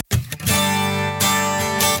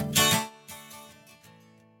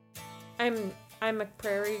I'm a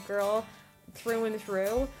prairie girl through and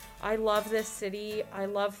through. I love this city. I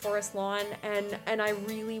love Forest Lawn, and I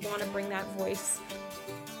really want to bring that voice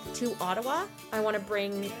to Ottawa. I want to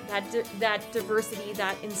bring that diversity,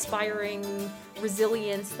 that inspiring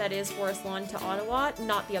resilience that is Forest Lawn to Ottawa,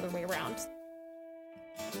 not the other way around.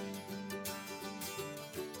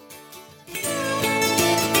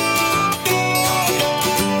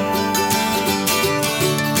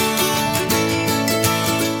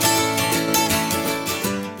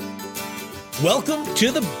 Welcome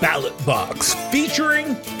to the Ballot Box,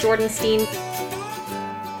 featuring Jordan Steen.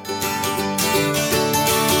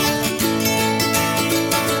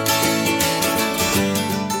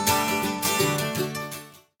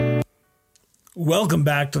 Welcome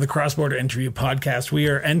back to the Cross Border Interview Podcast. We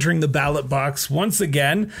are entering the ballot box once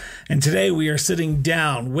again, and today we are sitting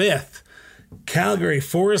down with Calgary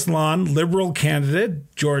Forest Lawn Liberal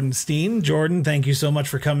candidate Jordan Steen. Jordan, thank you so much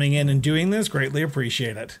for coming in and doing this. Greatly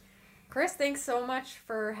appreciate it. Chris, thanks so much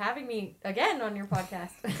for having me again on your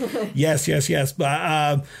podcast. Yes.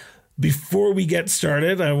 But before we get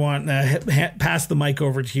started, I want to pass the mic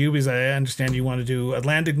over to you because I understand you want to do a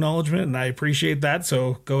land acknowledgement, and I appreciate that.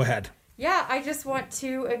 So go ahead. Yeah, I just want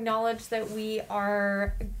to acknowledge that we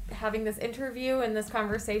are having this interview and this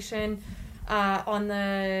conversation on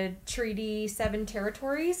the Treaty 7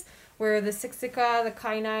 territories, where the Siksika, the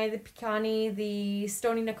Kainai, the Piikani, the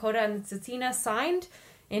Stoney Nakoda, and the Tsuut'ina signed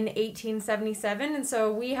in 1877. And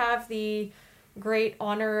so we have the great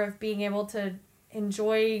honor of being able to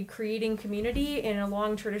enjoy creating community in a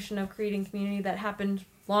long tradition of creating community that happened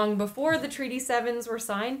long before the Treaty 7s were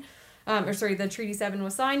signed. The Treaty 7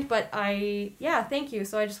 was signed. But thank you.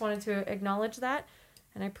 So I just wanted to acknowledge that.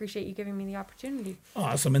 And I appreciate you giving me the opportunity.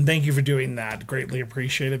 Awesome. And thank you for doing that. Greatly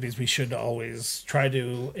appreciate it, because we should always try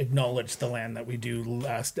to acknowledge the land that we do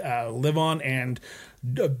live on and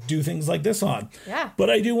do things like this on. Yeah. But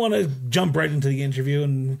I do want to jump right into the interview,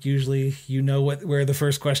 and usually you know where the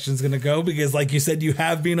first question is going to go, because like you said, you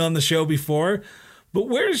have been on the show before. But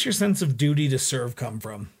where does your sense of duty to serve come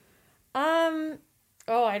from?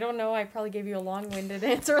 I don't know. I probably gave you a long-winded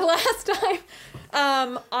answer last time.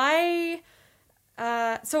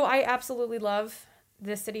 So I absolutely love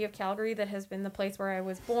this city of Calgary that has been the place where I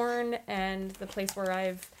was born and the place where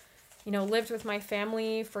I've, lived with my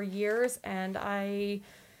family for years. And I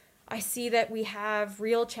see that we have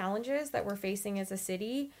real challenges that we're facing as a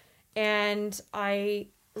city. And I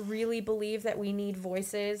really believe that we need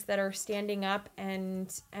voices that are standing up and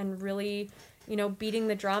really, beating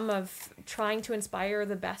the drum of trying to inspire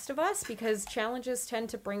the best of us, because challenges tend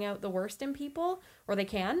to bring out the worst in people, or they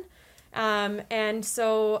can. And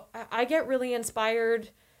so I get really inspired.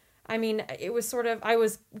 I mean, it was I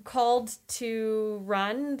was called to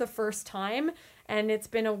run the first time, and it's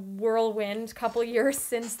been a whirlwind couple years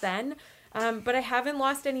since then. But I haven't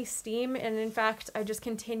lost any steam. And in fact, I just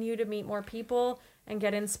continue to meet more people and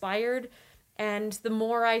get inspired. And the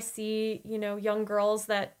more I see, young girls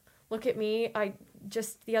that look at me,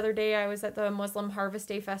 the other day I was at the Muslim Harvest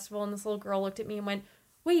Day Festival, and this little girl looked at me and went,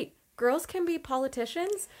 "Wait, girls can be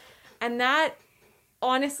politicians?" And that,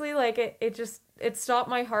 honestly, it stopped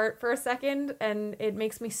my heart for a second, and it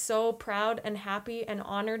makes me so proud and happy and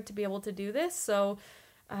honored to be able to do this. So,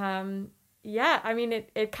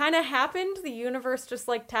 it kind of happened. The universe just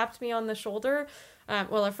tapped me on the shoulder.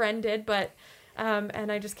 A friend did, but,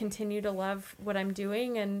 and I just continue to love what I'm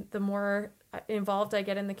doing. And the more involved I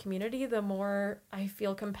get in the community, the more I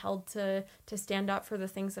feel compelled to stand up for the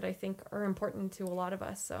things that I think are important to a lot of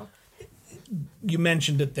us. So. You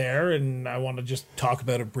mentioned it there, and I want to just talk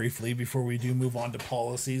about it briefly before we do move on to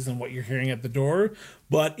policies and what you're hearing at the door.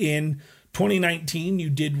 But in 2019, you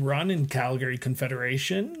did run in Calgary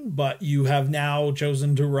Confederation, but you have now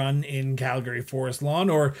chosen to run in Calgary Forest Lawn,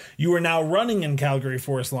 or you are now running in Calgary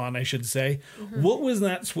Forest Lawn, I should say. Mm-hmm. What was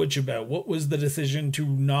that switch about? What was the decision to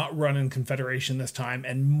not run in Confederation this time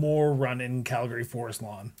and more run in Calgary Forest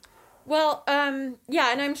Lawn? Well, and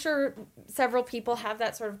I'm sure several people have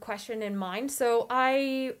that sort of question in mind. So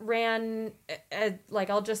I ran,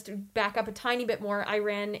 I'll just back up a tiny bit more. I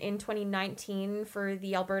ran in 2019 for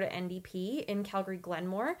the Alberta NDP in Calgary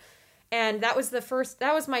Glenmore. And that was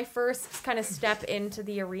my first kind of step into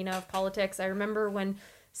the arena of politics. I remember when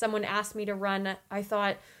someone asked me to run,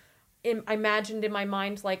 I imagined in my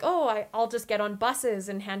mind, I'll just get on buses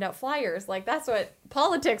and hand out flyers. That's what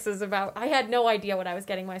politics is about. I had no idea what I was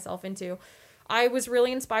getting myself into. I was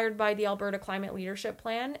really inspired by the Alberta Climate Leadership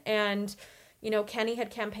Plan. And, Kenny had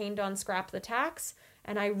campaigned on Scrap the Tax.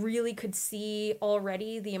 And I really could see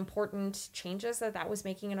already the important changes that was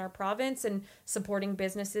making in our province and supporting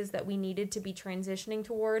businesses that we needed to be transitioning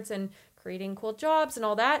towards and creating cool jobs and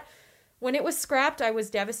all that. when it was scrapped, I was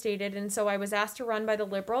devastated. And so I was asked to run by the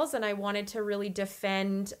Liberals, and I wanted to really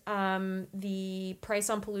defend the price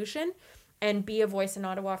on pollution and be a voice in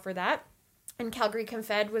Ottawa for that. And Calgary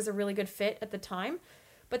Confed was a really good fit at the time.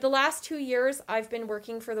 But the last 2 years, I've been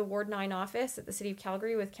working for the Ward 9 office at the City of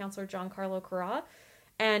Calgary with Councillor John Carlo Carra.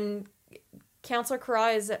 And Councillor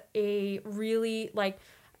Carra is a really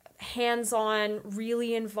hands-on,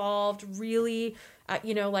 really involved, really,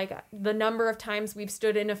 the number of times we've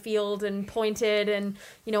stood in a field and pointed and,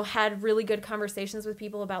 had really good conversations with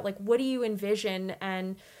people about what do you envision?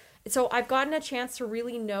 And so I've gotten a chance to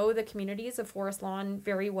really know the communities of Forest Lawn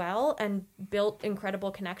very well and built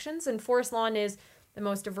incredible connections. And Forest Lawn is the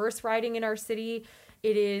most diverse riding in our city.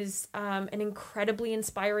 It is an incredibly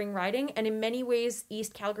inspiring riding. And in many ways,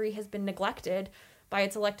 East Calgary has been neglected by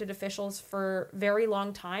its elected officials for a very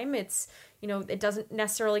long time. It's, it doesn't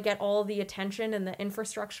necessarily get all the attention and the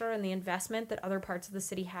infrastructure and the investment that other parts of the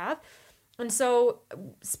city have. And so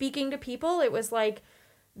speaking to people, it was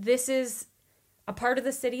this is a part of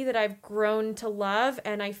the city that I've grown to love,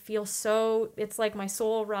 and I feel it's like my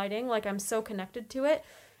soul riding, I'm so connected to it,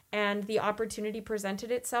 and the opportunity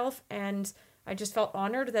presented itself, and I just felt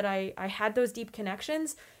honored that I had those deep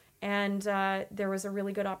connections, and there was a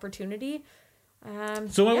really good opportunity.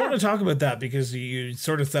 So I want to talk about that because you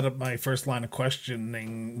sort of set up my first line of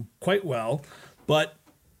questioning quite well. But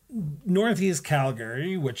Northeast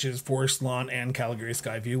Calgary, which is Forest Lawn and Calgary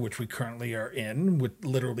Skyview, which we currently are in, with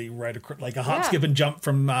literally right across, a hop, skip, and jump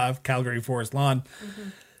from Calgary Forest Lawn,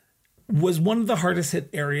 was one of the hardest hit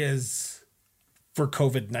areas for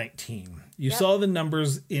COVID-19. You saw the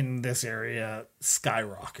numbers in this area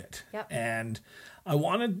skyrocket. And I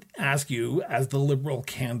want to ask you, as the Liberal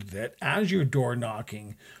candidate, as you're door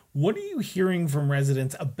knocking, what are you hearing from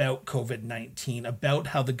residents about COVID-19, about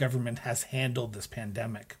how the government has handled this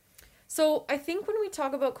pandemic? So I think when we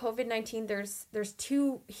talk about COVID-19, there's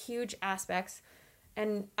two huge aspects.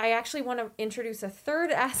 And I actually want to introduce a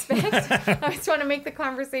third aspect. I just want to make the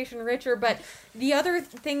conversation richer. But the other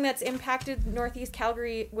thing that's impacted Northeast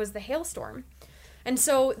Calgary was the hailstorm. And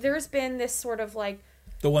so there's been this sort of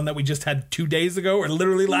the one that we just had 2 days ago, or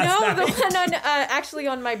literally last night? No, the one on, actually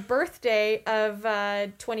on my birthday of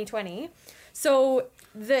 2020. So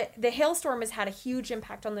the hailstorm has had a huge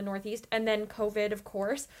impact on the Northeast, and then COVID, of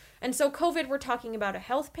course. And so COVID, we're talking about a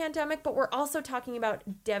health pandemic, but we're also talking about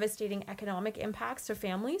devastating economic impacts to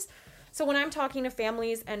families. So when I'm talking to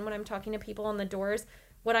families and when I'm talking to people on the doors,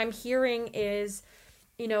 what I'm hearing is,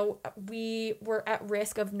 we were at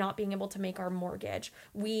risk of not being able to make our mortgage.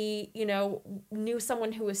 We, knew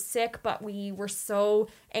someone who was sick, but we were so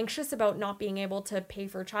anxious about not being able to pay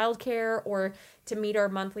for childcare or to meet our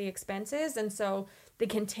monthly expenses. And so they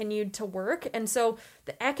continued to work. And so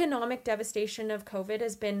the economic devastation of COVID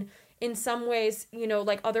has been, in some ways,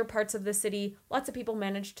 other parts of the city, lots of people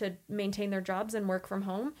managed to maintain their jobs and work from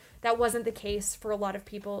home. That wasn't the case for a lot of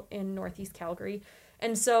people in Northeast Calgary.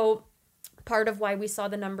 And so part of why we saw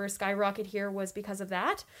the numbers skyrocket here was because of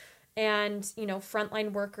that. And,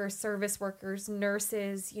 frontline workers, service workers,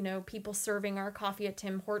 nurses, people serving our coffee at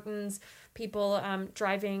Tim Hortons, people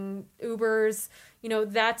driving Ubers,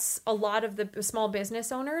 that's a lot of the small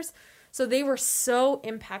business owners. So they were so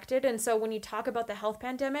impacted. And so when you talk about the health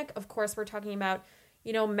pandemic, of course, we're talking about,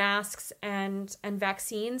 masks and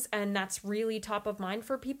vaccines. And that's really top of mind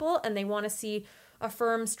for people. And they want to see a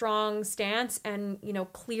firm, strong stance and,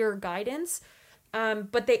 clear guidance.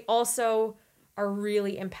 But they also are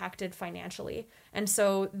really impacted financially. And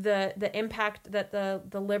so the impact that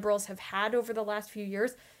the Liberals have had over the last few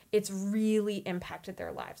years, it's really impacted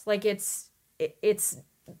their lives. It's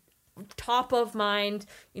top of mind.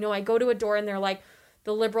 I go to a door and they're like,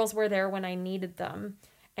 the Liberals were there when I needed them.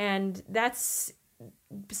 And that's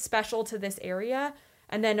special to this area.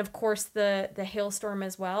 And then, of course, the hailstorm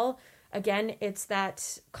as well. Again, it's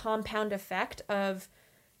that compound effect of,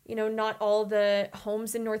 not all the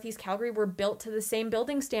homes in Northeast Calgary were built to the same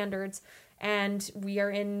building standards. And we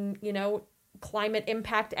are in, climate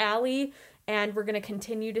impact alley, and we're going to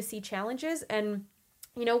continue to see challenges. And,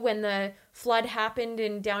 when the flood happened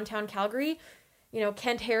in downtown Calgary,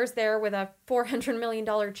 Kent Hare's there with a $400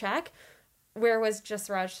 million check. Where was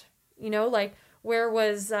Jasraj? Where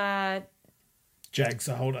was Jag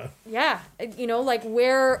Sahota? Yeah.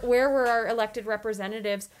 Where were our elected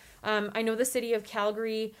representatives? I know the city of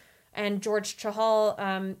Calgary and George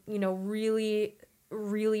Chahal, really,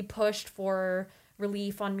 really pushed for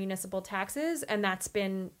relief on municipal taxes, and that's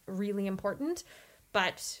been really important.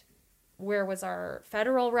 But where was our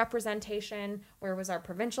federal representation? Where was our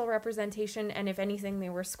provincial representation? And if anything, they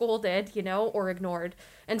were scolded, or ignored.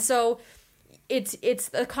 And so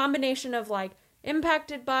it's a combination of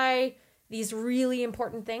impacted by these really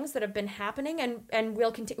important things that have been happening, and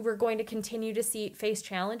we're going to continue to face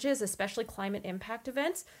challenges, especially climate impact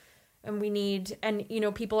events. And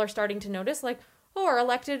people are starting to notice, like, oh, our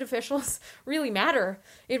elected officials really matter.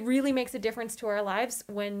 It really makes a difference to our lives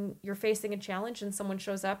when you're facing a challenge and someone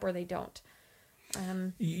shows up or they don't.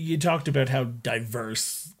 You talked about how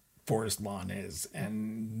diverse Forest Lawn is,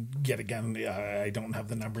 and yet again, I don't have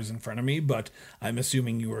the numbers in front of me, but I'm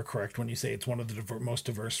assuming you were correct when you say it's one of the most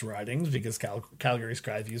diverse ridings, because Calgary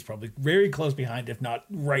Skyview is probably very close behind, if not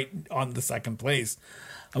right on the second place.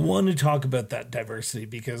 I want to talk about that diversity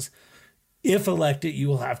because if elected, you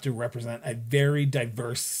will have to represent a very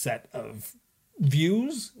diverse set of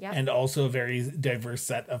views and also a very diverse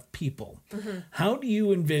set of people. How do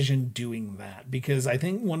you envision doing that? Because I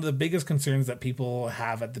think one of the biggest concerns that people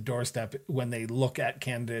have at the doorstep when they look at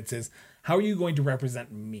candidates is, how are you going to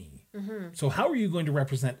represent me? So how are you going to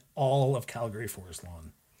represent all of Calgary Forest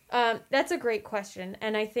Lawn? That's a great question.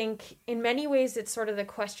 And I think in many ways, it's sort of the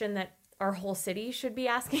question that our whole city should be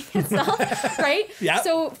asking itself, right? Yeah.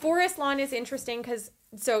 So Forest Lawn is interesting because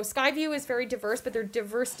Skyview is very diverse, but they're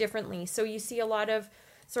diverse differently. So you see a lot of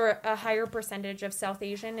sort of a higher percentage of South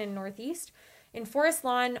Asian and Northeast. In Forest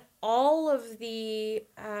Lawn, all of the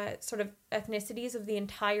sort of ethnicities of the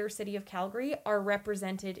entire city of Calgary are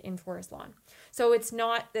represented in Forest Lawn. So it's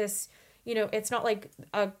not this, it's not like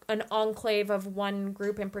an enclave of one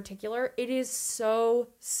group in particular. It is so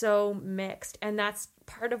mixed. And that's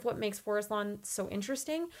part of what makes Forest Lawn so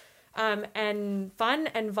interesting and fun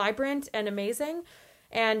and vibrant and amazing.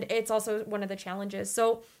 And it's also one of the challenges.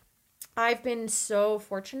 So I've been so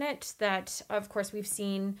fortunate that, of course, we've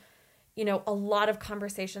seen, a lot of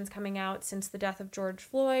conversations coming out since the death of George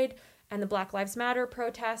Floyd and the Black Lives Matter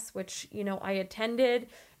protests, which, I attended.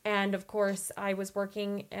 And of course, I was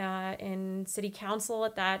working in city council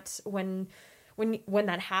at that when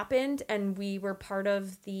that happened, and I was part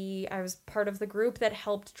of the group that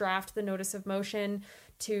helped draft the notice of motion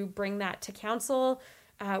to bring that to council.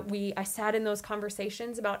 I sat in those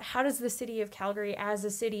conversations about how does the city of Calgary as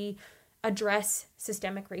a city address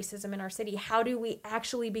systemic racism in our city? How do we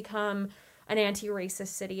actually become an anti-racist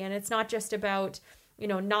city? And it's not just about,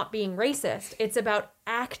 not being racist. It's about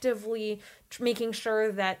actively making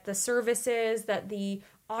sure that the services, that the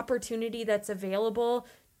opportunity that's available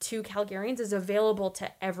to Calgarians is available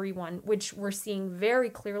to everyone, which we're seeing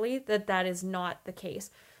very clearly that is not the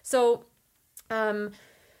case. So,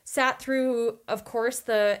 sat through, of course,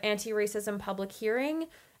 the anti-racism public hearing,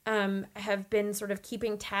 have been sort of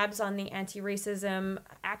keeping tabs on the anti-racism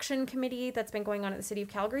action committee that's been going on at the city of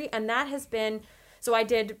Calgary. And that has been, so I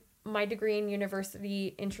did my degree in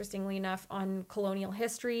university, interestingly enough, on colonial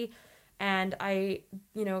history. And I,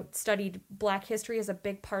 studied Black history as a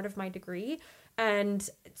big part of my degree. And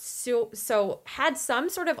so had some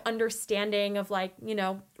sort of understanding of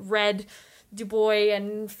read Du Bois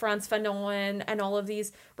and Frantz Fanon and all of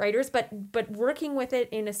these writers, but working with it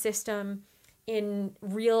in a system in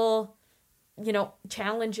real,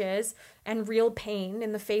 challenges and real pain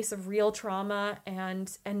in the face of real trauma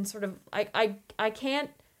and sort of, I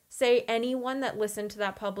can't say anyone that listened to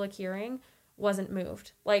that public hearing wasn't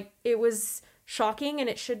moved. It was shocking, and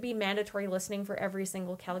it should be mandatory listening for every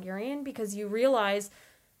single Calgarian, because you realize,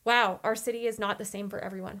 wow, our city is not the same for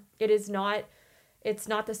everyone. It's not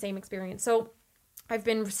the same experience. So I've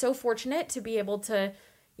been so fortunate to be able to,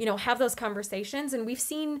 have those conversations, and we've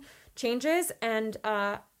seen changes, and,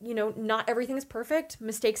 not everything is perfect.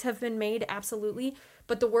 Mistakes have been made, absolutely,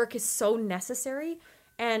 but the work is so necessary.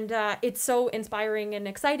 And it's so inspiring and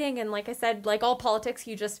exciting. And like I said, like all politics,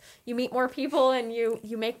 you meet more people and you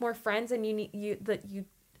make more friends, and you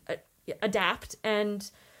adapt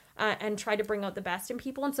and try to bring out the best in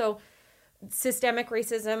people. And so systemic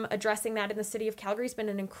racism, addressing that in the city of Calgary has been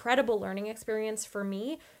an incredible learning experience for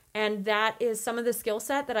me. And that is some of the skill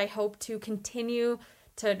set that I hope to continue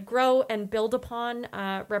to grow and build upon,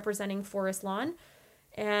 representing Forest Lawn.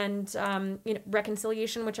 And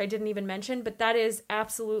reconciliation, which I didn't even mention, but that is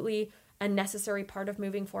absolutely a necessary part of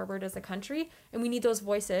moving forward as a country, and we need those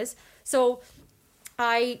voices. So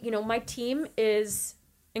my team is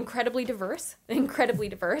incredibly diverse.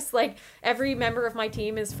 Like every member of my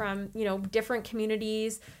team is from, different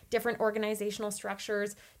communities, different organizational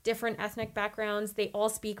structures, different ethnic backgrounds. They all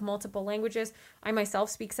speak multiple languages. I myself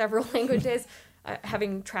speak several languages,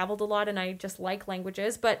 having traveled a lot, and I just like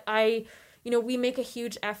languages, but we make a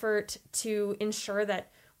huge effort to ensure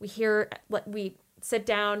that we sit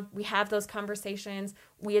down, we have those conversations,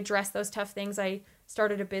 we address those tough things. I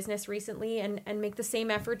started a business recently and make the same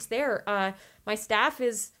efforts there. My staff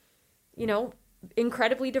is,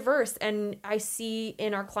 incredibly diverse. And I see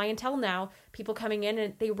in our clientele now, people coming in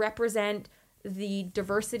and they represent the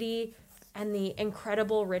diversity and the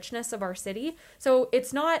incredible richness of our city. So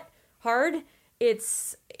it's not hard.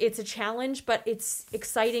 It's a challenge, but it's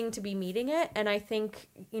exciting to be meeting it. And I think,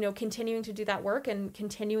 continuing to do that work and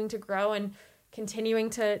continuing to grow and continuing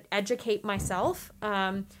to educate myself,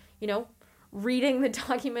 reading the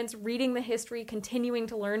documents, reading the history, continuing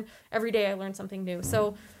to learn. Every day I learn something new.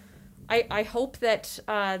 So I hope that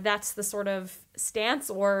that's the sort of stance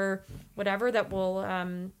or whatever that will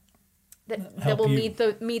that will meet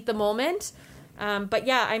the moment. But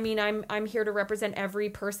yeah, I mean, I'm here to represent every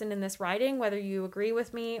person in this riding, whether you agree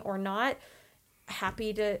with me or not.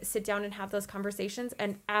 Happy to sit down and have those conversations,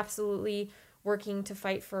 and absolutely working to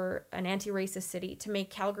fight for an anti-racist city, to make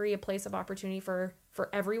Calgary a place of opportunity for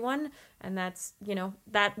everyone. And that's,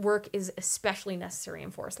 that work is especially necessary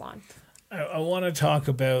in Forest Lawn. I want to talk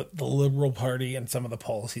about the Liberal Party and some of the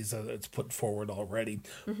policies that it's put forward already.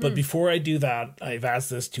 Mm-hmm. But before I do that, I've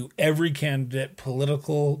asked this to every candidate,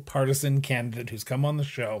 political, partisan candidate who's come on the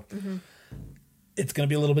show. Mm-hmm. It's going to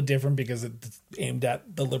be a little bit different because it's aimed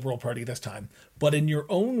at the Liberal Party this time. But in your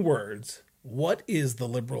own words, what is the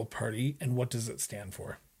Liberal Party and what does it stand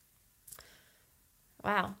for?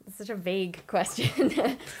 Wow, that's such a vague question.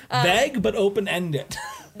 Vague, but open-ended.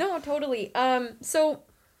 No, totally. So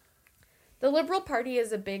the Liberal Party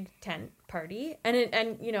is a big tent party,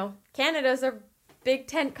 and Canada's a big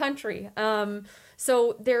tent country.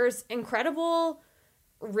 So there's incredible,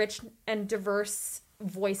 rich and diverse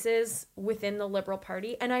voices within the Liberal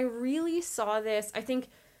Party, and I really saw this. I think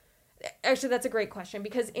actually that's a great question,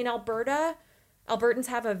 because in Alberta, Albertans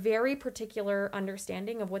have a very particular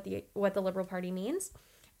understanding of what the Liberal Party means,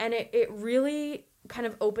 and it really kind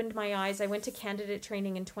of opened my eyes. I went to candidate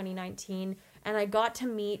training in 2019. And I got to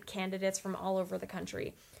meet candidates from all over the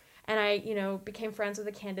country. And I, became friends with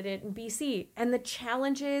a candidate in BC. And the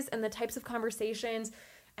challenges and the types of conversations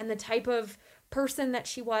and the type of person that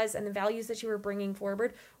she was and the values that she were bringing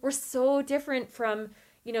forward were so different from,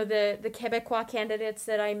 the Quebecois candidates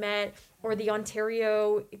that I met, or the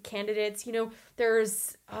Ontario candidates.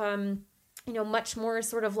 There's, much more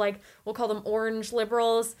sort of like, we'll call them orange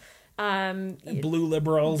liberals. Blue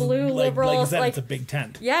liberals, like it's a big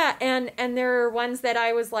tent. Yeah, and there are ones that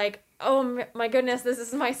I was like, oh my goodness, this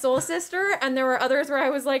is my soul sister, and there were others where I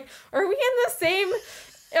was like, are we in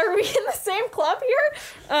the same club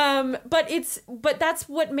here? But that's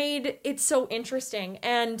what made it so interesting.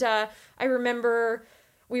 And I remember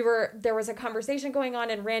there was a conversation going on,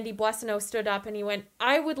 and Randy Boissonneau stood up and he went,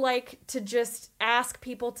 I would like to just ask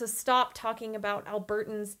people to stop talking about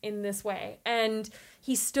Albertans in this way. And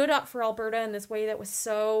he stood up for Alberta in this way that was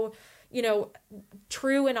so,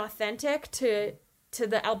 true and authentic to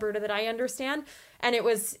the Alberta that I understand. And it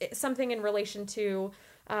was something in relation to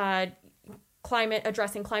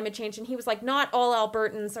addressing climate change. And he was like, not all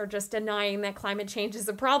Albertans are just denying that climate change is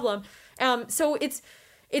a problem. So it's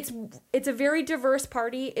a very diverse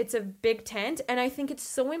party. It's a big tent. And I think it's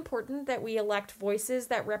so important that we elect voices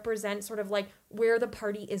that represent sort of like where the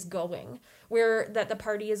party is going, that the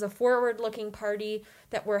party is a forward-looking party,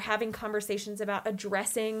 that we're having conversations about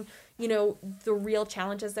addressing, the real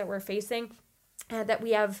challenges that we're facing, that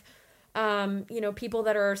we have, people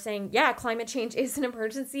that are saying, yeah, climate change is an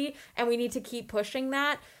emergency and we need to keep pushing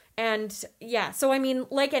that. And yeah, so I mean,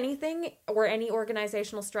 like anything or any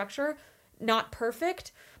organizational structure, not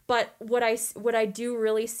perfect, but what I do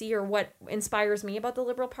really see, or what inspires me about the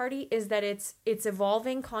Liberal Party, is that it's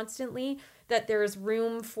evolving constantly, that there's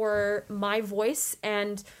room for my voice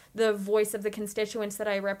and the voice of the constituents that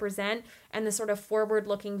I represent, and the sort of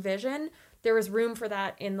forward-looking vision. There is room for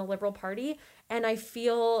that in the Liberal Party, and I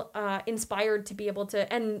feel inspired to be able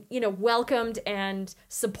to, and welcomed and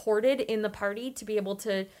supported in the party to be able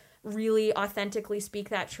to really authentically speak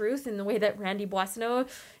that truth in the way that Randy Boissonneau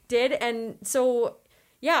did. And so,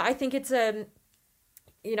 yeah, I think it's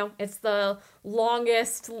it's the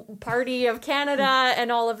longest party of Canada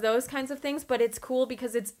and all of those kinds of things, but it's cool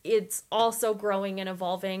because it's also growing and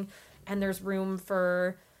evolving, and there's room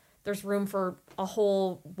for a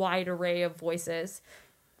whole wide array of voices.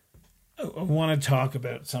 I want to talk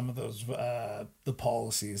about some of those the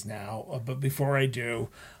policies now, but before I do,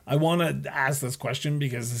 I want to ask this question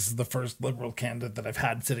because this is the first Liberal candidate that I've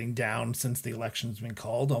had sitting down since the election's been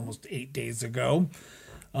called almost 8 days ago.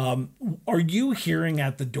 Are you hearing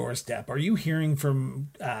at the doorstep? Are you hearing from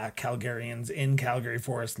Calgarians in Calgary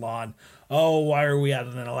Forest Lawn, oh, why are we at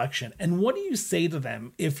an election? And what do you say to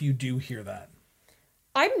them if you do hear that?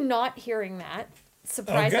 I'm not hearing that.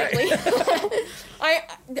 Surprisingly. Okay.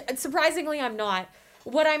 Surprisingly, I'm not.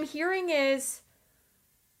 What I'm hearing is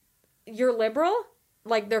you're liberal?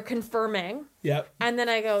 Like, they're confirming. Yep. And then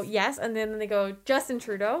I go, yes. And then they go, Justin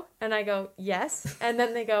Trudeau. And I go, yes. And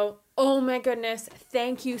then they go, oh my goodness,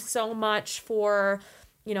 thank you so much for,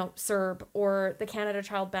 CERB or the Canada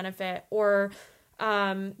Child Benefit or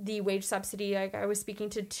the wage subsidy. I was speaking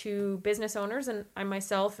to 2 business owners, and I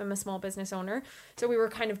myself am a small business owner. So we were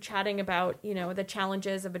kind of chatting about, the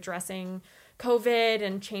challenges of addressing COVID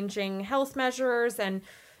and changing health measures. And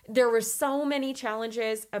there were so many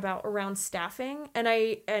challenges around staffing.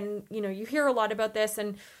 And you hear a lot about this,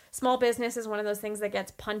 and small business is one of those things that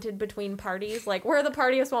gets punted between parties. Like, we're the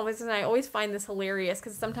party of small business. And I always find this hilarious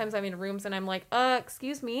because sometimes I'm in rooms and I'm like,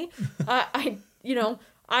 excuse me.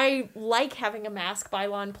 I like having a mask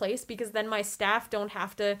bylaw in place because then my staff don't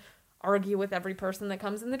have to argue with every person that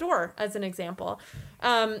comes in the door, as an example.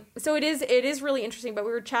 So it is really interesting. But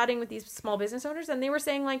we were chatting with these small business owners, and they were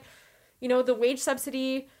saying, like, the wage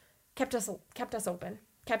subsidy kept us open,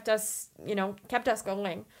 kept us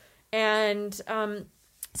going. And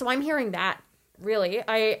so I'm hearing that, really.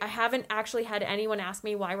 I haven't actually had anyone ask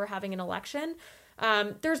me why we're having an election.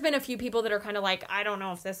 There's been a few people that are kind of like, I don't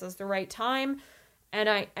know if this is the right time. And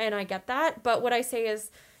I get that. But what I say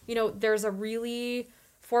is, there's a really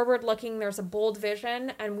forward-looking, there's a bold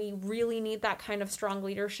vision, and we really need that kind of strong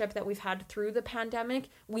leadership that we've had through the pandemic.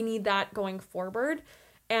 We need that going forward.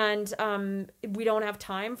 And we don't have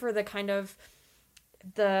time for the kind of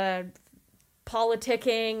the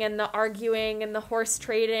politicking and the arguing and the horse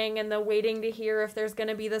trading and the waiting to hear if there's going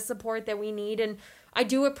to be the support that we need. And I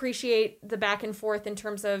do appreciate the back and forth in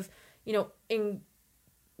terms of, in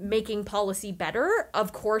making policy better.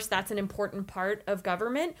 Of course, that's an important part of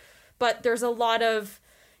government. But there's a lot of,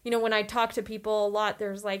 when I talk to people a lot,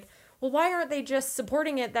 there's like, well, why aren't they just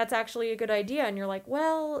supporting it? That's actually a good idea. And you're like,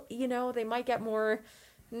 well, they might get more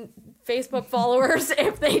Facebook followers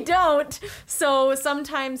if they don't. So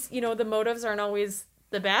sometimes, the motives aren't always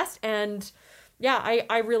the best. And yeah,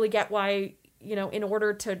 I really get why, in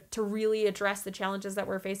order to really address the challenges that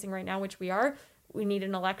we're facing right now, which we need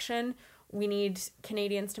an election. We need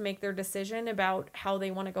Canadians to make their decision about how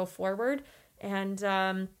they want to go forward. And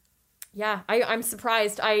I'm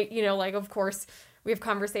surprised. Of course, we have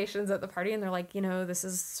conversations at the party and they're like, this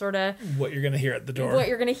is sort of what you're going to hear at the door. What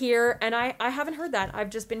you're going to hear. And I haven't heard that.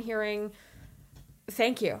 I've just been hearing,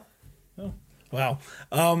 thank you. Oh, wow.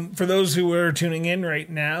 For those who are tuning in right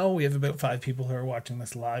now, we have about 5 people who are watching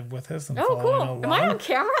this live with us. And cool. Along. Am I on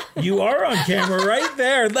camera? You are on camera right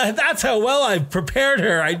there. That's how well I've prepared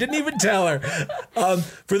her. I didn't even tell her.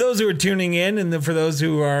 For those who are tuning in and for those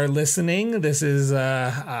who are listening, this is,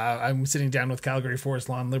 I'm sitting down with Calgary Forest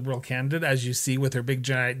Lawn Liberal candidate, as you see with her big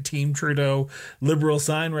giant Team Trudeau Liberal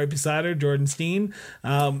sign right beside her, Jordan Steen.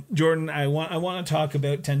 Jordan, I want to talk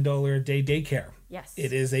about $10 a day daycare. Yes.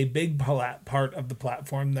 It is a big part of the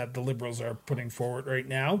platform that the Liberals are putting forward right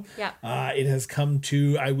now. Yeah. It has come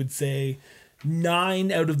to, I would say,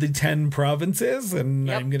 9 out of the 10 provinces. And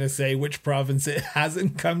Yep. I'm going to say which province it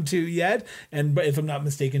hasn't come to yet. But if I'm not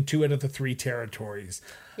mistaken, 2 out of the 3 territories.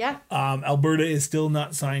 Yeah. Alberta is still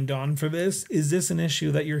not signed on for this. Is this an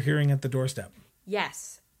issue that you're hearing at the doorstep?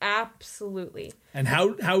 Yes, absolutely. And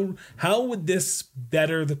how would this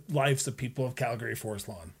better the lives of people of Calgary Forest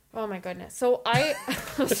Lawn? Oh my goodness. So I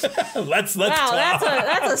let's wow, talk.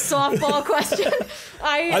 that's a softball question.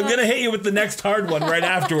 I'm gonna hit you with the next hard one right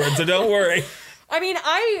afterwards, so don't worry. I mean,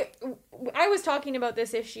 I was talking about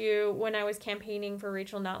this issue when I was campaigning for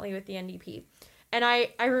Rachel Notley with the NDP, and I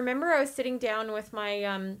remember I was sitting down with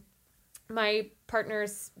my my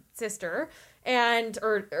partner's sister and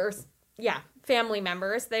family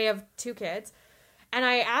members. They have 2 kids. And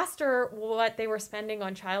I asked her what they were spending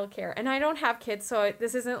on childcare. And I don't have kids, so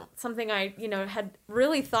this isn't something I, had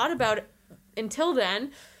really thought about until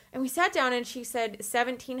then. And we sat down and she said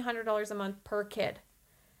 $1,700 a month per kid.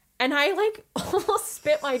 And I almost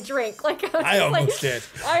spit my drink. I almost did.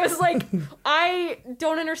 I was like, I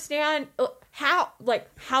don't understand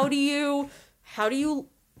how do you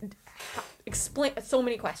explain so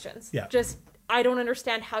many questions. Yeah. Just, I don't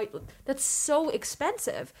understand how that's so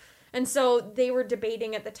expensive. And so they were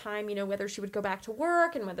debating at the time, whether she would go back to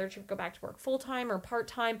work and whether she would go back to work full-time or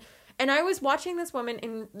part-time. And I was watching this woman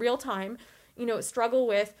in real time, struggle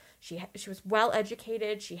with, she was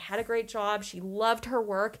well-educated, she had a great job, she loved her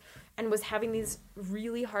work, and was having these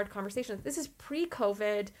really hard conversations. This is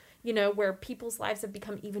pre-COVID, where people's lives have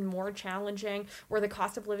become even more challenging, where the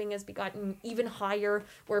cost of living has gotten even higher,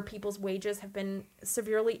 where people's wages have been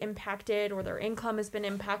severely impacted or their income has been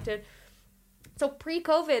impacted. So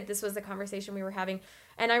pre-COVID, this was the conversation we were having.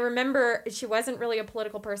 And I remember she wasn't really a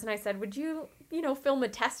political person. I said, would you, film a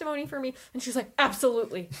testimony for me? And she was like,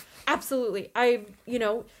 absolutely. Absolutely.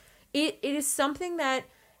 it is something that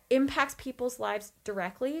impacts people's lives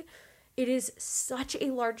directly. It is such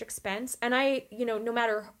a large expense. And no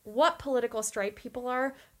matter what political stripe people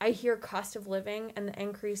are, I hear cost of living and the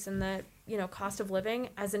increase in the, cost of living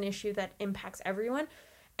as an issue that impacts everyone,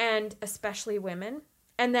 and especially women.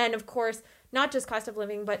 And then, of course, not just cost of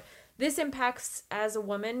living, but this impacts, as a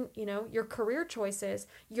woman, your career choices,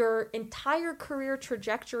 your entire career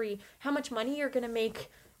trajectory, how much money you're going to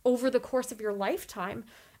make over the course of your lifetime.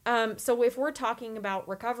 So if we're talking about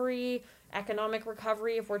recovery, economic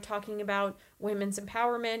recovery, if we're talking about women's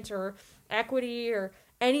empowerment or equity or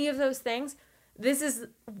any of those things, this is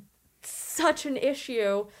such an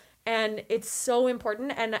issue, and it's so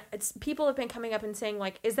important. And people have been coming up and saying,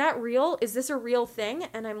 like, is that real? Is this a real thing?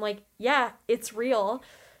 And I'm like, yeah, it's real.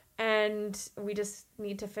 And we just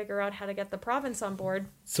need to figure out how to get the province on board.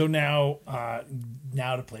 So now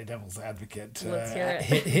to play devil's advocate, Let's hear it.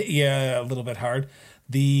 hit you a little bit hard.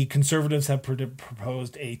 The Conservatives have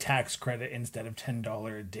proposed a tax credit instead of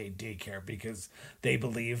 $10 a day daycare because they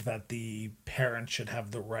believe that the parents should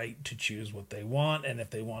have the right to choose what they want. And if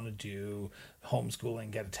they want to do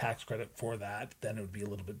homeschooling, get a tax credit for that, then it would be a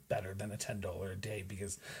little bit better than a $10 a day,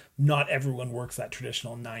 because not everyone works that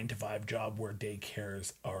traditional 9-to-5 job where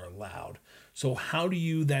daycares are allowed. So how do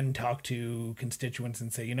you then talk to constituents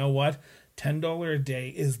and say, you know what, $10 a day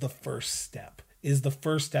is the first step? Is the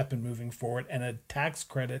first step in moving forward, and a tax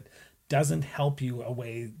credit doesn't help you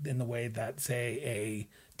away in the way that, say,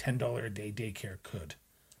 a $10 a day daycare could.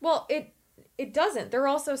 Well, it doesn't. They're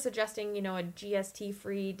also suggesting, a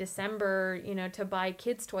GST-free December, to buy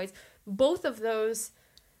kids' toys. Both of those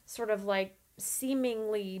sort of like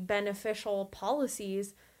seemingly beneficial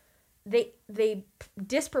policies, they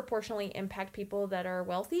disproportionately impact people that are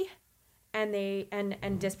wealthy, and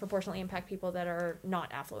and disproportionately impact people that are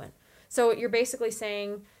not affluent. So you're basically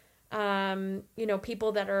saying,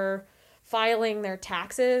 people that are filing their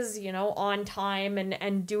taxes, on time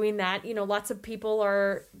and doing that, lots of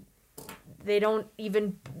people they don't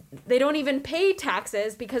even pay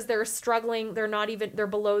taxes because they're struggling. They're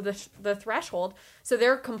below the threshold. So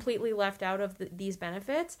they're completely left out of these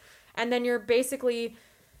benefits. And then you're basically,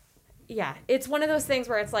 it's one of those things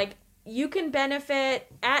where it's like, you can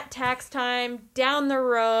benefit at tax time down the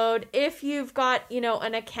road if you've got,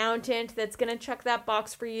 an accountant that's going to check that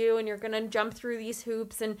box for you, and you're going to jump through these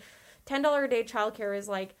hoops. And $10 a day childcare is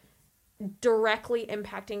like directly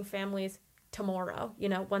impacting families tomorrow,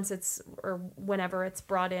 once or whenever it's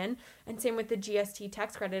brought in. And same with the GST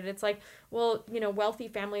tax credit. It's like, well, wealthy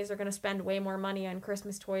families are going to spend way more money on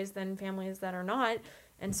Christmas toys than families that are not.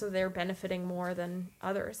 And so they're benefiting more than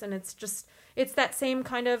others. And it's that same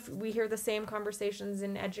kind of, we hear the same conversations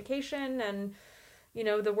in education, and,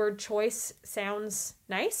 the word choice sounds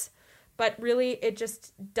nice, but really it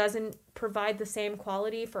just doesn't provide the same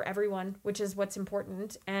quality for everyone, which is what's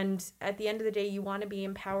important. And at the end of the day, you want to be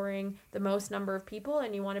empowering the most number of people,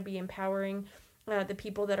 and you want to be empowering the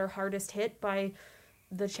people that are hardest hit by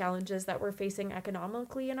the challenges that we're facing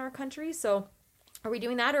economically in our country. So are we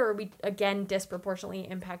doing that, or are we, again, disproportionately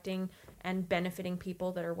impacting and benefiting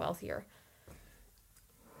people that are wealthier?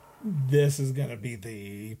 This is going to be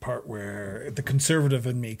the part where the conservative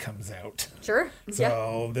in me comes out. Sure.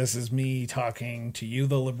 So This is me talking to you,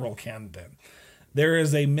 the Liberal candidate. There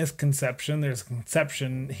is a misconception. There's a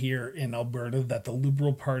conception here in Alberta that the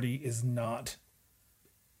Liberal Party is not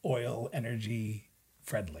oil energy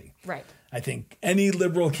friendly. Right. I think any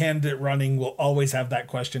Liberal candidate running will always have that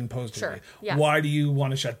question posed to Sure. me. Yeah. Why do you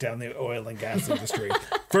want to shut down the oil and gas industry?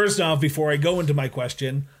 First off, before I go into my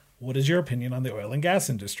question, what is your opinion on the oil and gas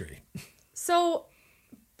industry? So,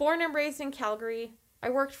 born and raised in Calgary,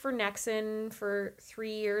 I worked for Nexen for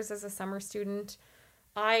 3 years as a summer student.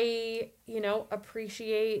 I,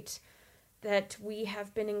 appreciate that we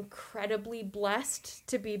have been incredibly blessed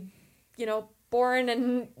to be, born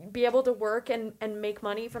and be able to work and make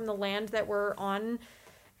money from the land that we're on.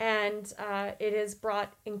 And it has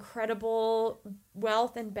brought incredible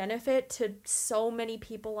wealth and benefit to so many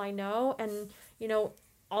people I know, and,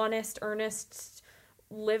 honest, earnest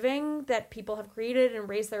living that people have created and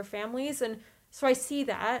raised their families. And so I see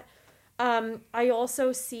that. I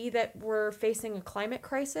also see that we're facing a climate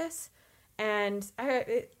crisis and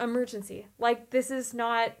emergency. Like, this is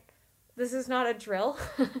not a drill.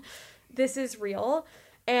 This is real,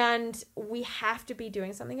 and we have to be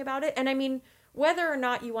doing something about it. And I mean, whether or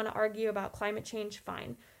not you want to argue about climate change,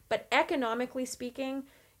 fine. But economically speaking,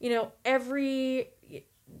 every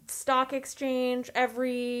stock exchange,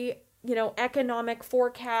 every, economic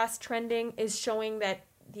forecast trending is showing that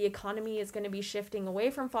the economy is going to be shifting away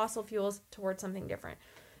from fossil fuels towards something different.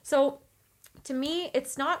 So to me,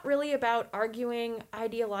 it's not really about arguing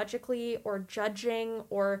ideologically or judging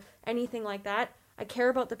or anything like that. I care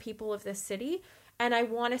about the people of this city, and I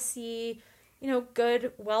want to see,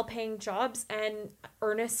 good, well-paying jobs and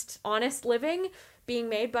earnest, honest living being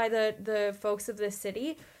made by the folks of this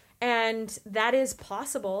city. And that is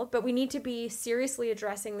possible, but we need to be seriously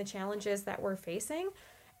addressing the challenges that we're facing.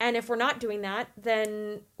 And if we're not doing that,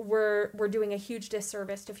 then we're doing a huge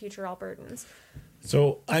disservice to future Albertans.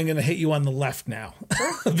 So I'm going to hit you on the left now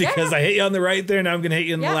because I hit you on the right there. Now I'm going to hit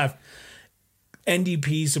you on the left.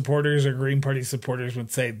 NDP supporters or Green Party supporters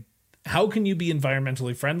would say, how can you be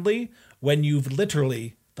environmentally friendly when you've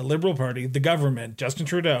literally, the Liberal Party, the government, Justin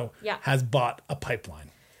Trudeau, has bought a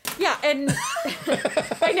pipeline? Yeah, and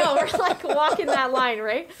I know, we're like walking that line,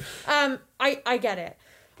 right? I get it.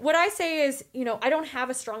 What I say is, I don't have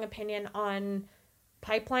a strong opinion on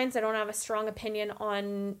pipelines. I don't have a strong opinion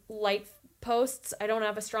on light posts. I don't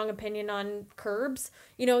have a strong opinion on curbs.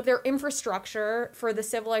 They're infrastructure for the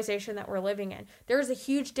civilization that we're living in. There's a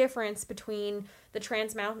huge difference between the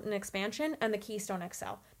Trans Mountain expansion and the Keystone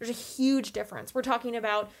XL. There's a huge difference. We're talking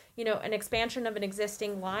about, an expansion of an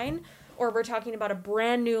existing line, or we're talking about a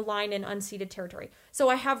brand new line in unceded territory. So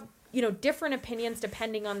I have, different opinions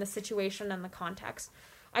depending on the situation and the context.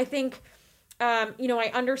 I think,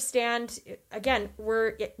 I understand, again,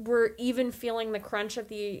 we're even feeling the crunch of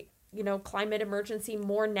the, climate emergency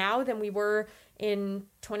more now than we were in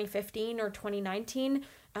 2015 or 2019.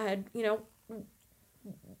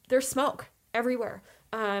 There's smoke everywhere.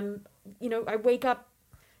 I wake up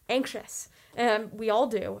anxious. We all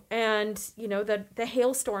do. And, the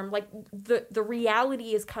hailstorm, like the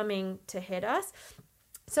reality is coming to hit us.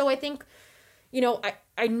 So I think,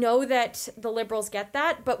 I know that the Liberals get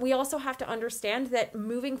that, but we also have to understand that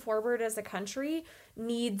moving forward as a country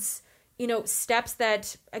needs, steps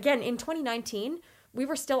that, again, in 2019, we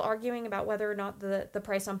were still arguing about whether or not the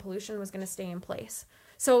price on pollution was going to stay in place.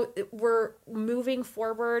 So we're moving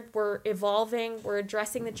forward, we're evolving, we're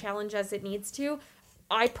addressing the challenge as it needs to.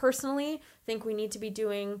 I personally think we need to be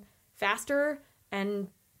doing faster and,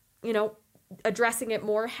 addressing it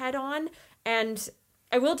more head on. And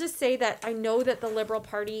I will just say that I know that the Liberal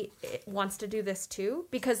Party wants to do this too,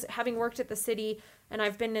 because having worked at the city, and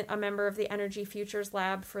I've been a member of the Energy Futures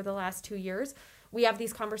Lab for the last 2 years, we have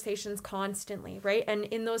these conversations constantly, right? And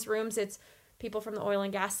in those rooms, it's people from the oil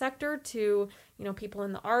and gas sector to, people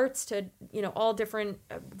in the arts to, all different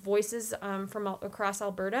voices from across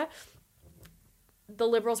Alberta. The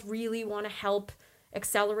Liberals really want to help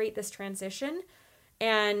accelerate this transition.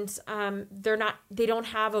 And they don't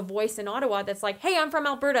have a voice in Ottawa that's like, hey, I'm from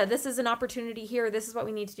Alberta. This is an opportunity here. This is what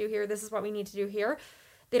we need to do here. This is what we need to do here.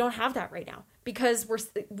 They don't have that right now because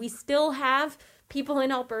we still have people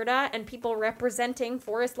in Alberta and people representing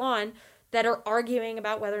Forest Lawn that are arguing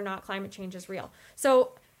about whether or not climate change is real.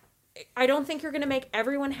 So I don't think you're going to make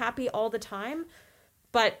everyone happy all the time.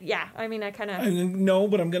 But yeah, I mean, No,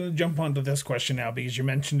 but I'm going to jump onto this question now because you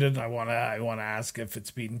mentioned it. I want to ask if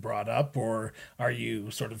it's being brought up, or are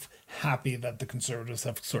you sort of happy that the Conservatives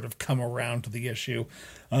have sort of come around to the issue?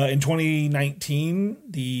 In 2019,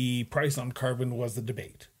 the price on carbon was the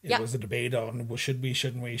debate. It was a debate on should we,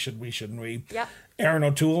 shouldn't we? Yeah. Aaron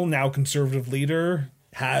O'Toole, now Conservative leader,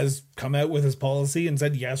 has come out with his policy and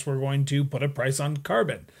said, yes, we're going to put a price on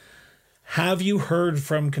carbon. Have you heard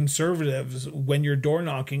from Conservatives when you're door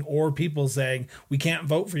knocking or people saying, we can't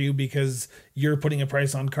vote for you because you're putting a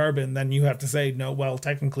price on carbon? Then you have to say, no, well,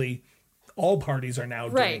 technically all parties are now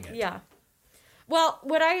doing it. Right, yeah. Well,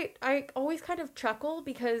 what I always kind of chuckle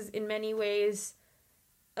because in many ways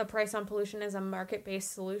a price on pollution is a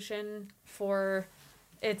market-based solution for...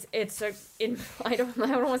 I don't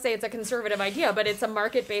want to say it's a conservative idea, but it's a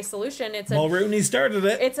market-based solution. Mulroney started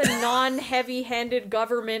it. It's a non-heavy-handed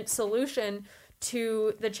government solution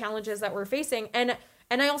to the challenges that we're facing. And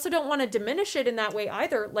I also don't want to diminish it in that way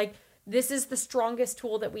either. Like, this is the strongest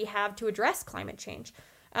tool that we have to address climate change.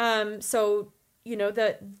 So,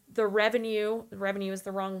 the revenue is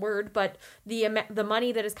the wrong word, but the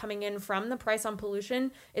money that is coming in from the price on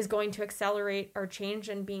pollution is going to accelerate our change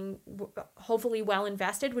and being hopefully well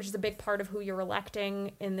invested, which is a big part of who you're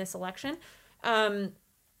electing in this election. It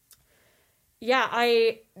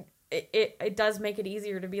does make it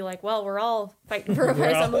easier to be like, well, we're all fighting for a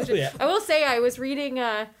price on pollution. Yeah. I will say I was reading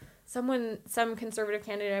some conservative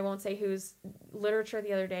candidate, I won't say whose, literature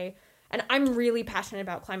the other day, and I'm really passionate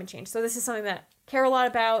about climate change. So this is something that I care a lot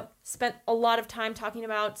about, spent a lot of time talking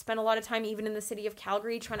about, spent a lot of time even in the city of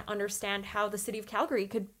Calgary trying to understand how the city of Calgary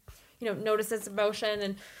could, notice its emotion,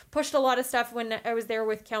 and pushed a lot of stuff when I was there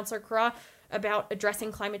with Councillor Carra about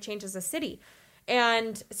addressing climate change as a city.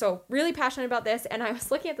 And so really passionate about this. And I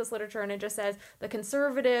was looking at this literature and it just says the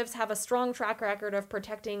Conservatives have a strong track record of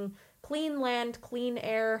protecting clean land, clean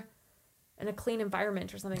air, and a clean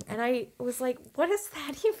environment or something. And I was like, what does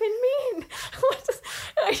that even mean?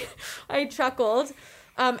 I chuckled.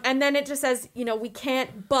 And then it just says, we can't,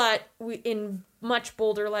 in much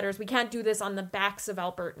bolder letters, we can't do this on the backs of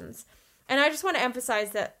Albertans. And I just want to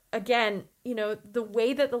emphasize that, again, the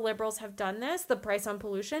way that the Liberals have done this, the price on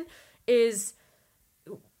pollution, is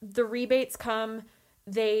the rebates come,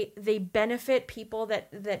 they benefit people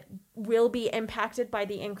that will be impacted by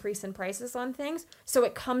the increase in prices on things. So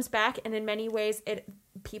it comes back, and in many ways,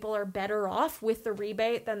 people are better off with the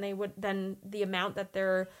rebate than the amount that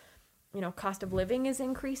their cost of living is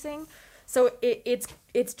increasing. So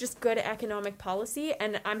it's just good economic policy,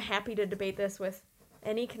 and I'm happy to debate this with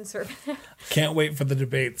any Conservative. Can't wait for the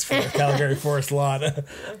debates for the Calgary Forest Lawn.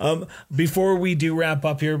 Before we do wrap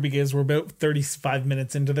up here, because we're about 35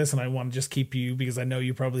 minutes into this, and I want to just keep you, because I know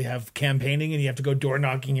you probably have campaigning and you have to go door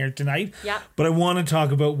knocking here tonight. Yeah. But I want to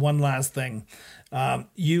talk about one last thing.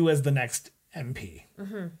 You as the next MP,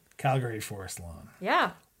 Calgary Forest Lawn.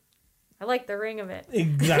 Yeah. I like the ring of it.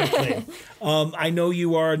 Exactly. I know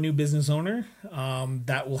you are a new business owner.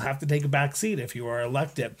 That will have to take a back seat if you are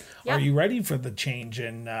elected. Yep. Are you ready for the change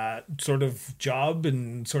in sort of job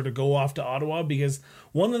and sort of go off to Ottawa? Because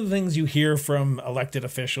one of the things you hear from elected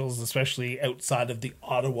officials, especially outside of the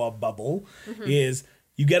Ottawa bubble, is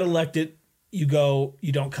you get elected, you go,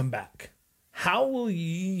 you don't come back. How will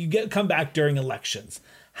you come back during elections?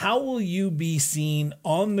 How will you be seen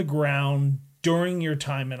on the ground during your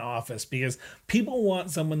time in office? Because people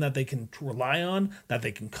want someone that they can rely on, that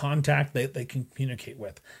they can contact, that they can communicate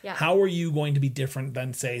with. Yeah. How are you going to be different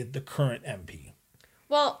than, say, the current MP?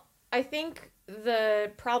 Well, I think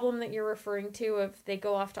the problem that you're referring to, if they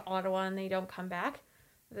go off to Ottawa and they don't come back,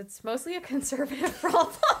 that's mostly a Conservative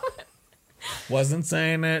problem. Wasn't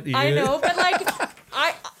saying it. I know, but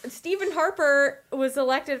Stephen Harper was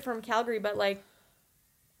elected from Calgary, but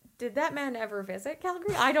did that man ever visit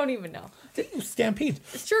Calgary? I don't even know. Stampede.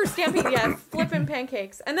 Sure, Stampede, yeah, flipping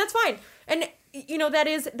pancakes. And that's fine. And,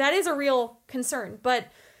 that is a real concern. But,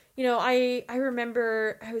 I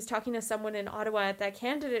remember I was talking to someone in Ottawa at that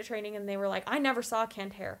candidate training, and they were like, I never saw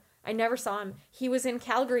Kent Hare. I never saw him. He was in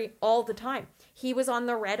Calgary all the time. He was on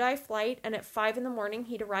the red-eye flight, and at 5 a.m,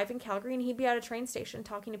 he'd arrive in Calgary, and he'd be at a train station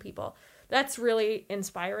talking to people. That's really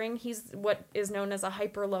inspiring. He's what is known as a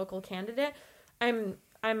hyper-local candidate.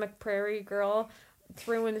 I'm a prairie girl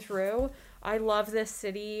through and through. I love this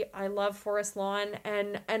city. I love Forest Lawn,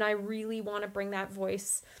 and I really want to bring that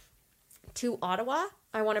voice to Ottawa.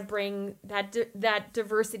 I want to bring that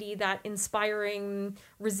diversity, that inspiring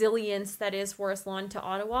resilience that is Forest Lawn to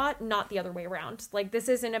Ottawa, not the other way around. This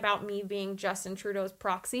isn't about me being Justin Trudeau's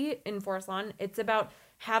proxy in Forest Lawn. It's about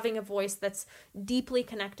having a voice that's deeply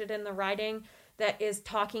connected in the riding, that is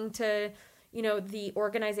talking to the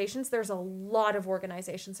organizations. There's a lot of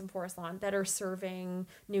organizations in Forest Lawn that are serving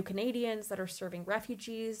New Canadians, that are serving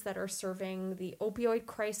refugees, that are serving the opioid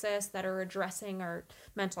crisis, that are addressing our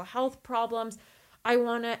mental health problems. I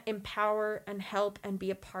want to empower and help and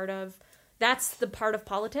be a part of. That's the part of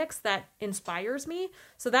politics that inspires me.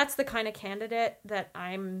 So that's the kind of candidate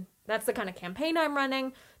that's the kind of campaign I'm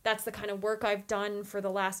running. That's the kind of work I've done for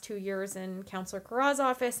the last 2 years in Councillor Carra's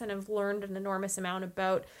office, and have learned an enormous amount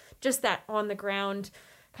about just that on the ground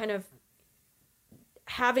kind of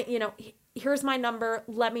having, here's my number,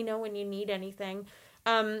 let me know when you need anything.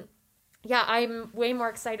 I'm way more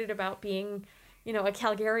excited about being, a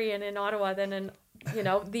Calgarian in Ottawa than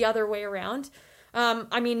the other way around.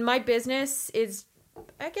 My business is,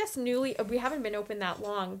 I guess, we haven't been open that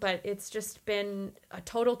long, but it's just been a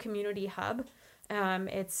total community hub.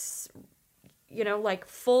 It's,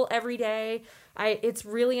 full every day. It's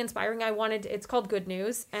really inspiring. It's called Good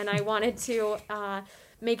News, and I wanted to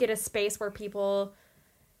make it a space where people.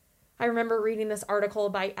 I remember reading this article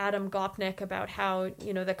by Adam Gopnik about how,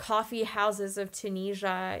 the coffee houses of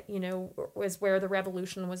Tunisia, was where the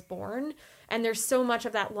revolution was born. And there's so much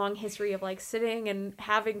of that long history of sitting and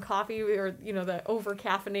having coffee, or, the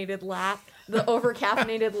over-caffeinated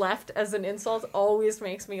left as an insult always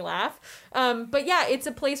makes me laugh. But yeah, it's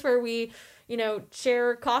a place where we,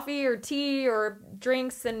 share coffee or tea or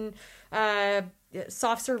drinks and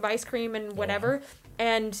soft serve ice cream and whatever.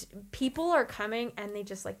 And people are coming, and they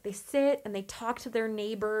just they sit and they talk to their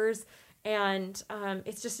neighbors, and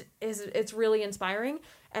it's really inspiring.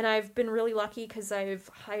 And I've been really lucky because I've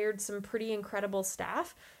hired some pretty incredible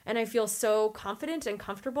staff, and I feel so confident and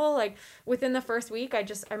comfortable. Within the first week, I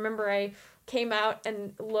remember I came out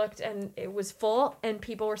and looked, and it was full, and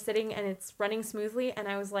people were sitting, and it's running smoothly. And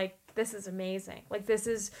I was like, this is amazing. Like, this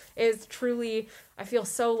is truly, I feel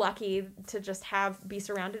so lucky to just be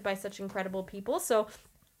surrounded by such incredible people. So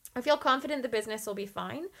I feel confident the business will be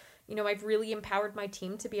fine. You know, I've really empowered my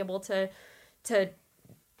team to be able to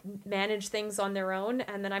manage things on their own.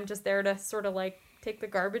 And then I'm just there to sort of like take the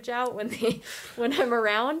garbage out when I'm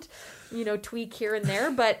around, you know, tweak here and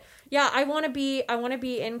there. But yeah, I want to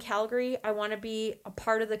be in Calgary. I want to be a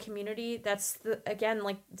part of the community. That's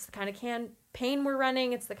it's the kind of campaign we're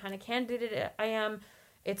running. It's the kind of candidate I am.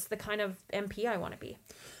 It's the kind of MP I want to be.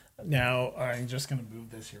 Now, I'm just going to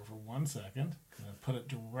move this here for 1 second. I'm going to put it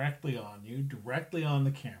directly on you, directly on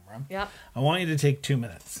the camera. Yeah. I want you to take 2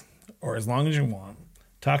 minutes, or as long as you want.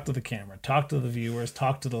 Talk to the camera, talk to the viewers,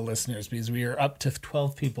 talk to the listeners, because we are up to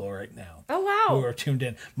 12 people right now. Oh, wow. Who are tuned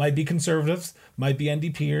in. Might be conservatives, might be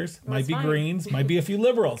NDPers, might be Greens, might be a few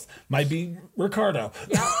liberals, might be Ricardo.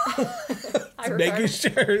 Yeah. Hi, Ricardo. Making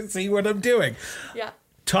sure, see what I'm doing. Yeah.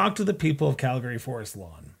 Talk to the people of Calgary Forest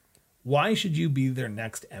Lawn. Why should you be their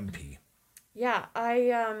next MP? Yeah,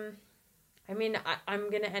 I'm going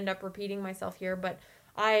to end up repeating myself here, but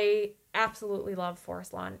I absolutely love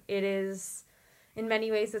Forest Lawn. It is, in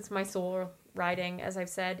many ways, it's my soul riding, as I've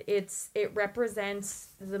said. It represents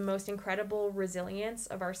the most incredible resilience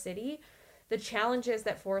of our city. The challenges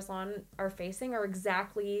that Forest Lawn are facing are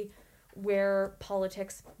exactly where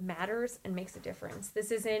politics matters and makes a difference.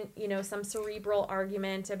 This isn't, you know, some cerebral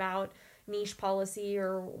argument about niche policy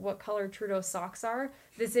or what color Trudeau's socks are.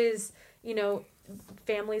 This is, you know,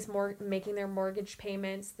 families making their mortgage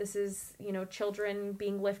payments. This is, you know, children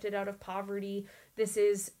being lifted out of poverty. This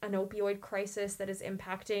is an opioid crisis that is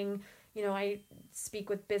impacting, you know, I speak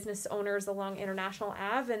with business owners along International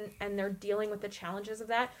Ave and they're dealing with the challenges of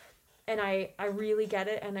that. And I really get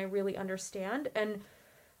it and I really understand. And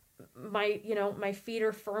my feet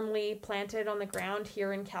are firmly planted on the ground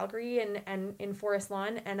here in Calgary and in Forest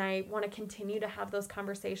Lawn, and I want to continue to have those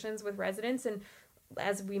conversations with residents. And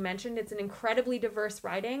as we mentioned, it's an incredibly diverse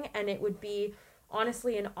riding, and it would be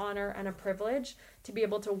honestly an honor and a privilege to be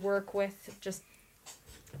able to work with just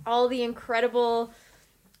all the incredible,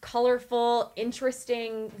 colorful,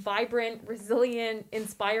 interesting, vibrant, resilient,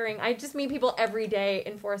 inspiring. I just meet people every day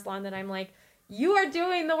in Forest Lawn that I'm like, you are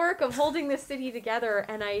doing the work of holding this city together.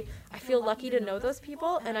 And I feel lucky to know those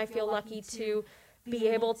people, and I feel lucky to be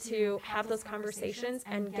able to have those conversations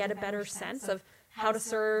and get a better sense of how to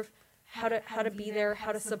serve, how to be there,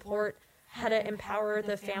 how to support, how to empower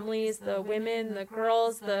the families, the women, the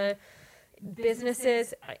girls, the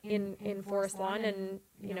businesses in Forest Lawn and,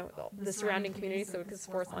 you know, the surrounding community. So because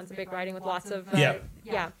Forest Lawn's a big riding with lots of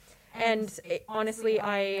and honestly,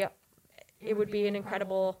 it would be an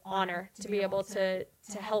incredible honor to be able to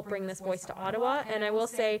help bring this voice to Ottawa. And I will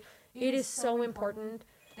say it is so important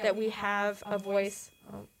that we have a voice.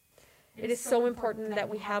 It is so important that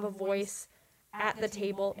we have a voice at the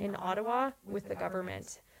table in Ottawa with the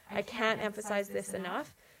government. I can't emphasize this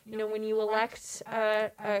enough. You know, when you elect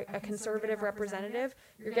a conservative representative,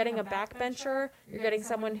 you're getting a backbencher, you're getting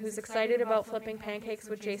someone who's excited about flipping pancakes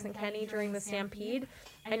with Jason Kenney during the Stampede,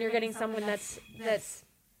 and you're getting someone that's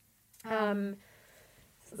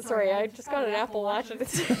sorry, I just got an Apple Watch and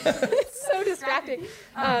it's so distracting.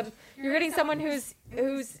 You're getting someone who's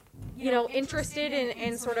you know, interested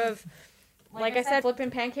in sort of, like I said, flipping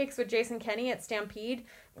pancakes with Jason Kenney at Stampede.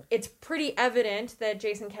 It's pretty evident that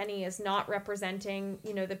Jason Kenney is not representing,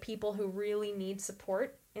 you know, the people who really need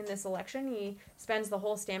support in this election. He spends the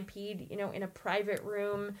whole Stampede, you know, in a private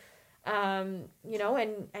room, you know,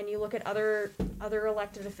 and you look at other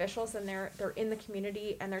elected officials and they're in the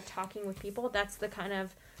community and they're talking with people. That's the kind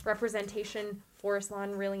of representation Forest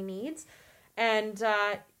Lawn really needs. And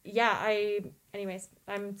anyways,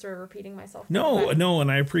 I'm sort of repeating myself. No,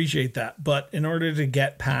 and I appreciate that. But in order to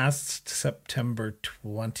get past September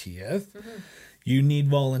 20th, you need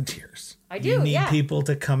volunteers. I do, You need people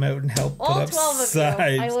to come out and help all put up 12 of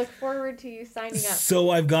signs. you. I look forward to you signing up. So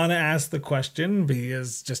I've got to ask the question,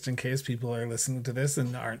 because just in case people are listening to this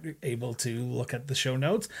and aren't able to look at the show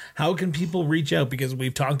notes, how can people reach out? Because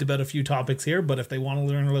we've talked about a few topics here, but if they want to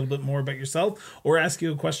learn a little bit more about yourself or ask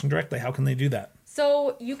you a question directly, how can they do that?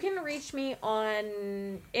 So you can reach me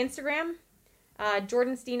on Instagram,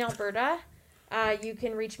 Jordan Steen Alberta. You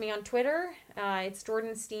can reach me on Twitter. It's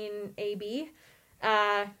Jordan Steen AB.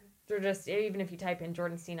 Just, even if you type in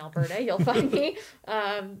Jordan Steen Alberta, you'll find me.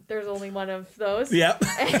 There's only one of those. Yep.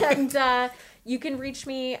 And you can reach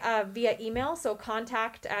me via email. So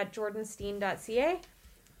contact@jordansteen.ca.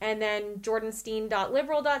 And then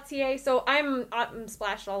jordansteen.liberal.ca. So I'm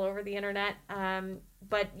splashed all over the internet.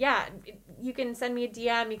 But yeah, you can send me a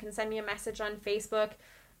DM. You can send me a message on Facebook.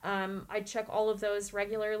 I check all of those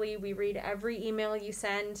regularly. We read every email you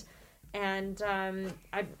send. And I'm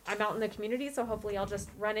out in the community, so hopefully I'll just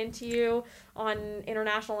run into you on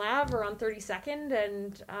International Ave or on 32nd.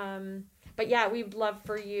 And but yeah, we'd love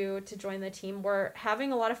for you to join the team. We're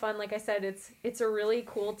having a lot of fun. Like I said, it's a really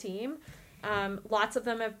cool team. Lots of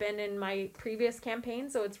them have been in my previous campaign,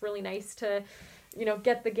 so it's really nice to,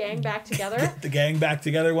 get the gang back together. Get the gang back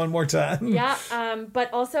together one more time. Yeah,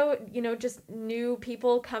 but also, just new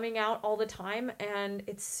people coming out all the time, and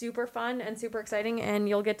it's super fun and super exciting, and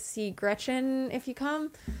you'll get to see Gretchen if you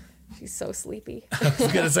come. She's so sleepy. I was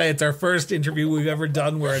going to say, it's our first interview we've ever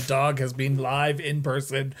done where a dog has been live in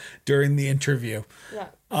person during the interview. Yeah.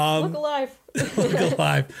 Look alive. Look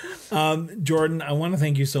alive. Jordan, I want to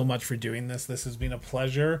thank you so much for doing this. This has been a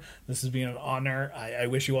pleasure. This has been an honor. I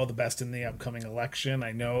wish you all the best in the upcoming election.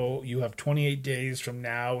 I know you have 28 days from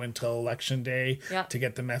now until election day to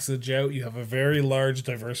get the message out. You have a very large,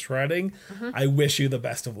 diverse riding. Mm-hmm. I wish you the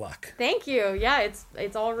best of luck. Thank you. Yeah,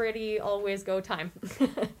 it's already always go time.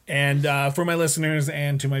 And for my listeners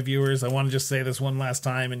and to my viewers, I want to just say this one last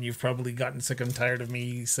time, and you've probably gotten sick and tired of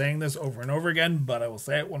me saying this over and over again, but I will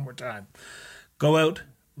say it one more time. Go out,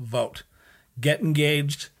 vote. Get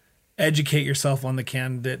engaged, educate yourself on the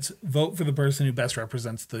candidates, vote for the person who best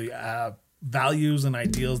represents the values and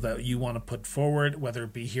ideals that you want to put forward, whether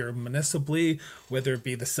it be here municipally, whether it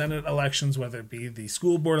be the Senate elections, whether it be the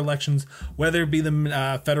school board elections, whether it be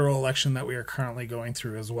the federal election that we are currently going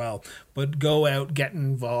through as well. But go out, get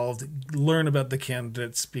involved, learn about the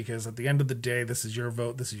candidates, because at the end of the day, this is your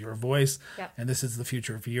vote, this is your voice, and this is the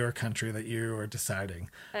future of your country that you are deciding.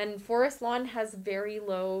 And Forest Lawn has very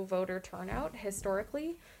low voter turnout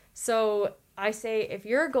historically. So I say, if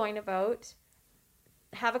you're going to vote,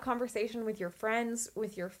 have a conversation with your friends,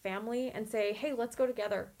 with your family, and say, hey, let's go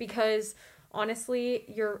together, because honestly,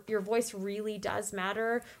 your voice really does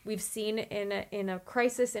matter. We've seen in a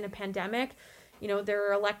crisis, in a pandemic, there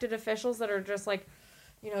are elected officials that are just like,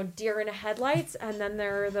 deer in the headlights, and then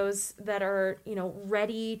there are those that are,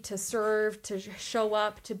 ready to serve, to show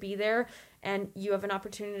up, to be there, and you have an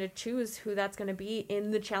opportunity to choose who that's going to be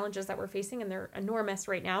in the challenges that we're facing, and they're enormous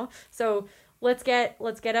right now. So let's get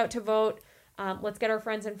out to vote. Let's get our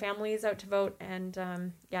friends and families out to vote. And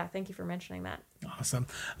thank you for mentioning that. Awesome.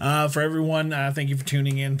 For everyone, thank you for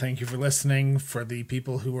tuning in. Thank you for listening. For the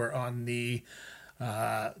people who are on the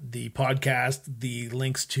podcast, the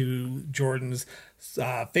links to Jordan's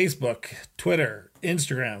Facebook, Twitter,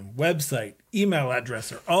 Instagram, website, email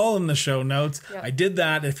address are all in the show notes. Yep. I did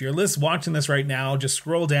that. If you're watching this right now, just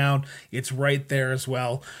scroll down. It's right there as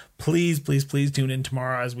well. Please, please, please tune in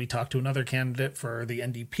tomorrow as we talk to another candidate for the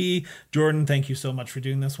NDP. Jordan, thank you so much for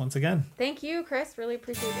doing this once again. Thank you, Chris. Really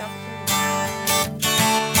appreciate the opportunity.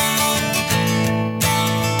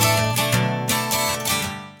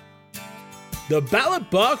 The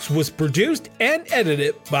Ballot Box was produced and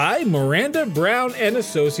edited by Miranda Brown and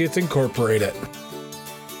Associates Incorporated.